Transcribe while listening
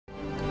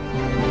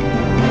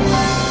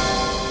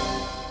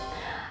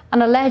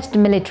An alleged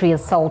military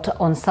assault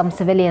on some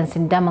civilians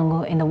in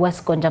Damongo in the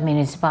West Gonja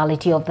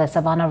municipality of the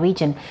Savannah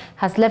region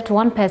has left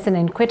one person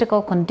in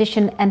critical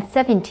condition and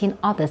 17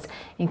 others,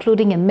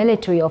 including a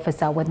military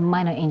officer, with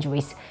minor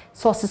injuries.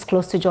 Sources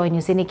close to Joy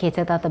News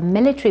indicated that the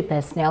military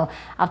personnel,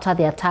 after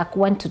the attack,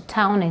 went to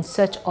town in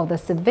search of the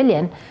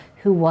civilian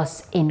who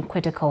was in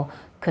critical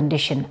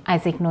condition.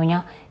 Isaac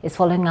Nonya is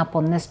following up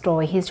on this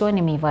story. He's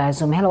joining me via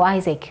Zoom. Hello,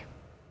 Isaac.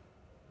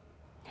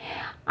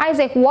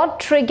 Isaac, what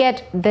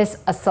triggered this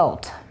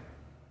assault?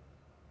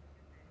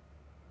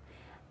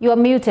 You are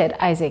muted,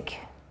 Isaac.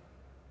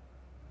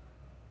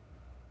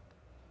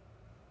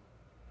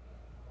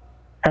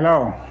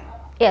 Hello.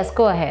 Yes,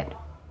 go ahead.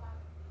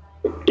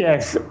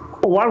 Yes,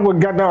 what we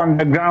gathered on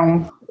the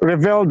ground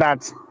revealed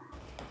that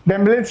the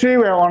military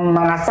were on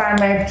an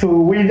assignment to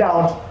weed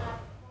out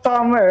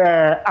some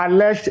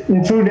alleged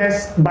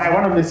intruders by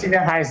one of the senior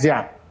highs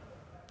there.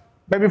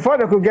 But before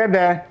they could get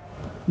there,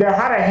 they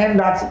had a hint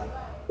that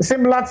a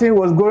similar thing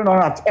was going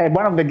on at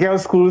one of the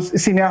girls' schools,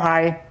 senior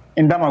high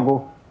in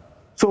Damongo.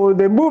 So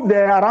they moved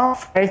there around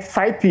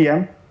 5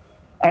 p.m.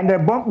 and they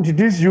bumped into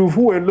these youth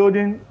who were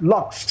loading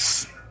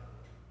locks.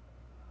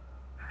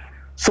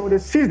 So they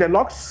seized the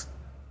locks,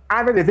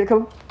 added the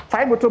vehicle,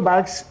 5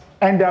 motorbikes,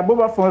 and their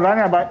mobile phone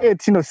running about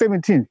 18 or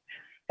 17,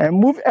 and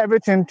moved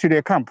everything to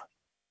their camp.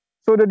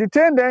 So they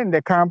detained them in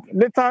the camp.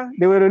 Later,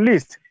 they were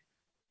released.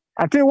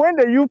 I think when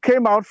the youth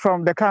came out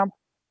from the camp,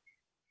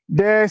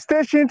 they're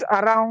stationed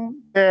around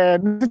the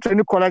military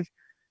training college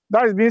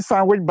that is being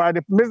sandwiched by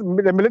the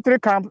military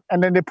camp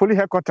and then the police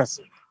headquarters.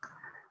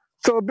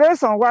 So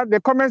based on what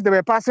the comments they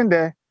were passing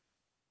there,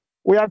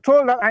 we are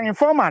told that an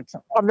informant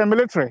of the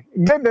military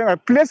gave them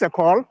a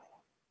call,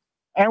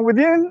 and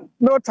within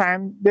no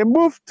time, they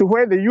moved to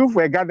where the youth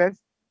were gathered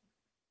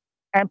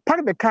and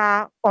parked the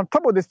car on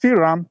top of the steel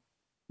ramp,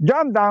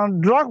 jumped down,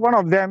 dragged one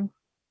of them,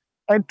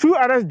 and 2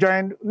 others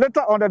joined.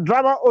 Later on, the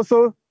driver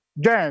also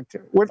joined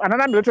with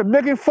another military,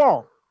 making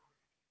 4.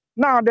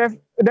 Now,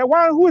 the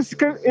one who is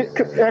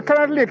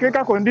currently in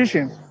critical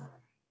condition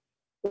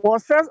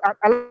was first at...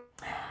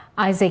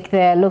 Isaac,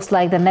 there looks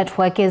like the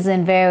network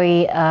isn't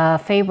very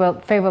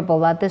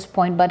favorable at this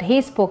point, but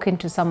he's spoken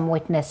to some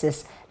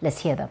witnesses. Let's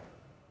hear them.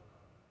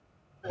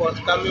 Was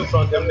coming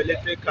from the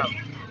military camp.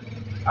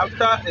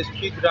 After a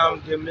speed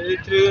round, the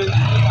military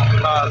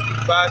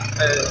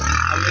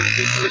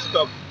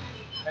stopped.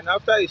 And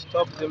after he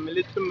stopped, the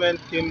military men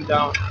came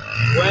down,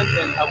 went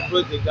and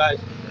approached the guys.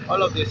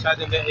 All of a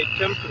sudden, then it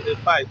came to a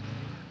fight.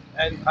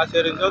 And as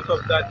a result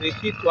of that, they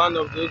hit one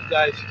of those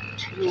guys,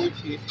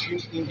 which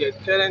is injured.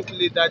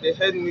 Currently, that the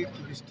head needs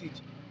to be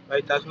stitched, but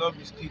it has not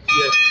been stitched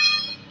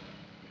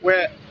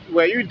yet.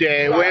 Were you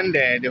there when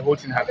the whole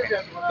thing happened?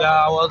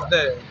 Yeah, I was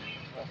there.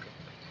 Okay.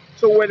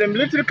 So were the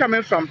military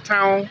coming from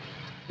town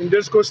in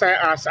those coast side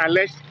as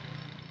alleged,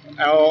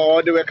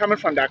 or they were coming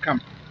from their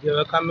camp? They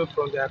were coming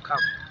from their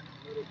camp.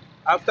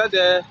 After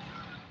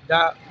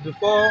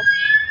before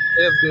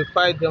the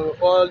fight, they were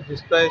all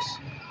dispersed.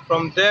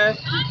 From there,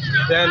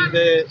 then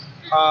the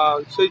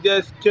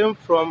soldiers came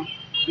from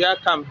their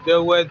camp.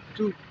 There were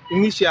 2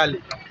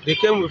 initially. They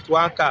came with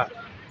 1 car,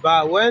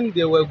 but when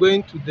they were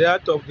going to the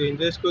out of the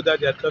industry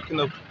that they are talking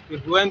of,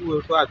 it went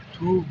with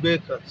 2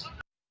 vehicles.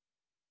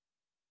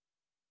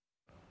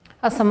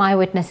 Some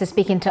eyewitnesses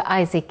speaking to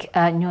Isaac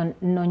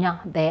Nonya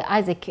there.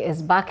 Isaac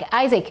is back.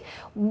 Isaac,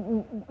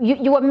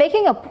 you were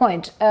making a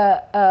point.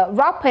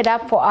 Wrap it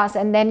up for us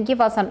and then give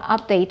us an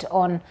update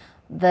on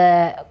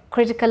the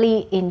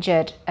critically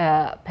injured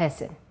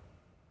person.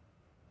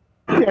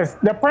 Yes,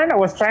 the point I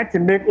was trying to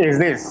make is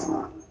this.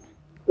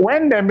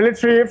 When the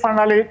military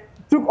finally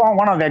took on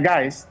one of the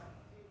guys,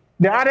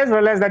 the others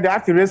realized that they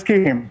had to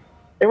rescue him.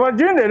 It was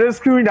during the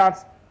rescue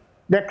that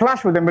they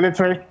clashed with the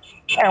military,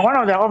 and one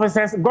of the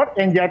officers got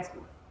injured,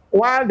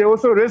 while they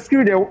also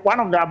rescued one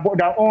of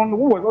their own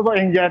who was also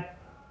injured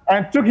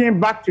and took him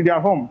back to their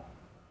home.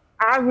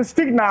 As we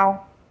speak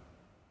now,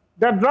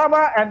 the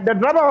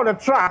driver of the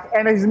truck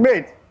and his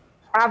mate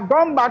have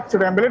gone back to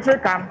the military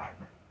camp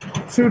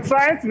to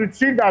try to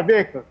retrieve their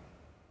vehicle,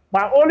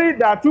 but only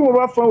their 2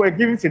 mobile phones were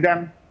given to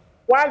them,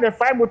 while the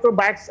 5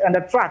 motorbikes and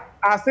the truck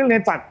are still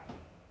intact.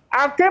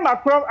 I've come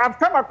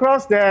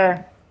across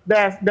the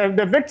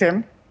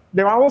victim,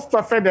 the one who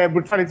suffered the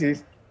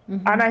brutalities,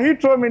 and he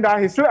told me that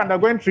he's still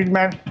undergoing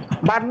treatment,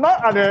 but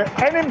not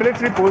at any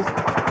military post,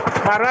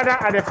 but rather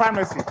at the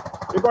pharmacy,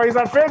 because he's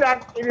afraid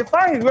that if he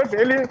finds his way to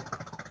any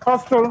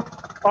hospital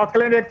or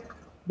clinic,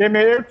 they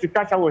may be able to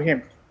catch up with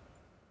him.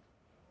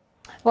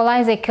 Well,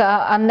 Isaac,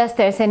 unless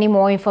there's any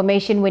more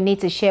information we need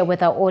to share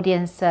with our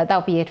audience,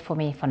 that'll be it for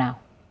me for now.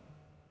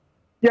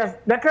 Yes,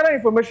 the current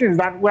information is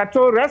that we are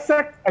told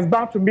RESEC is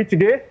bound to meet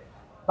today,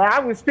 but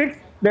as we speak,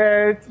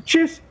 the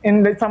chiefs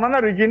in the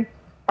Savannah region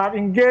have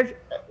engaged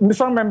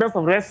some members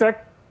of RESEC.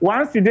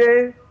 Once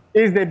today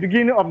is the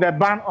beginning of the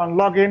ban on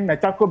logging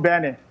and charcoal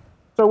burning.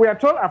 So we are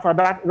told after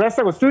that,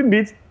 RESEC will soon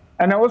meet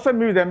and also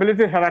meet with the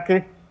military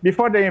hierarchy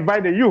before they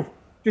invite the youth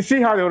to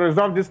see how they will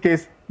resolve this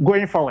case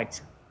going forward.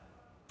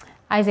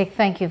 Isaac,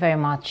 thank you very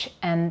much.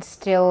 And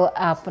still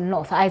up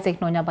north, Isaac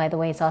Nonya, by the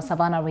way, is our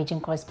Savannah region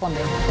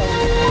correspondent.